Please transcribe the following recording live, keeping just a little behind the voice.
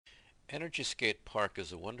Energy Skate Park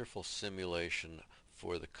is a wonderful simulation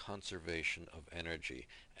for the conservation of energy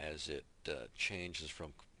as it changes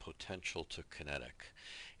from potential to kinetic.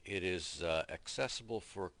 It is accessible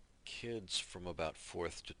for kids from about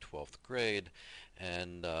 4th to 12th grade,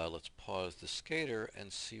 and let's pause the skater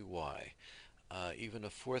and see why. Even a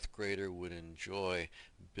 4th grader would enjoy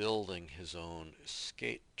building his own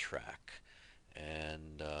skate track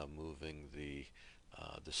and moving the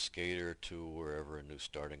skater to wherever a new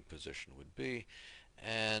starting position would be,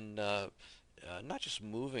 and not just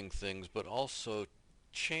moving things, but also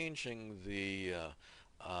changing the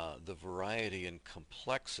variety and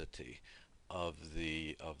complexity of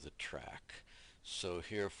the track. So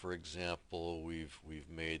here, for example, we've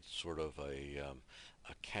made sort of a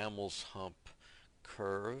camel's hump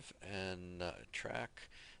curve and track.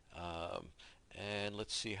 Um, and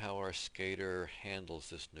let's see how our skater handles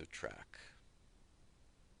this new track.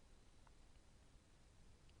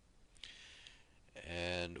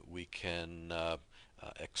 And we can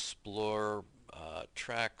explore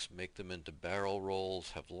tracks, make them into barrel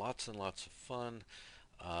rolls, have lots and lots of fun.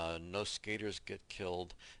 No skaters get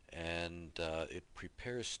killed, and it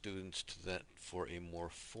prepares students for a more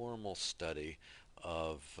formal study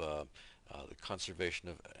of the conservation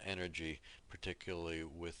of energy, particularly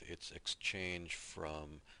with its exchange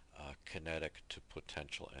from kinetic to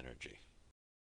potential energy.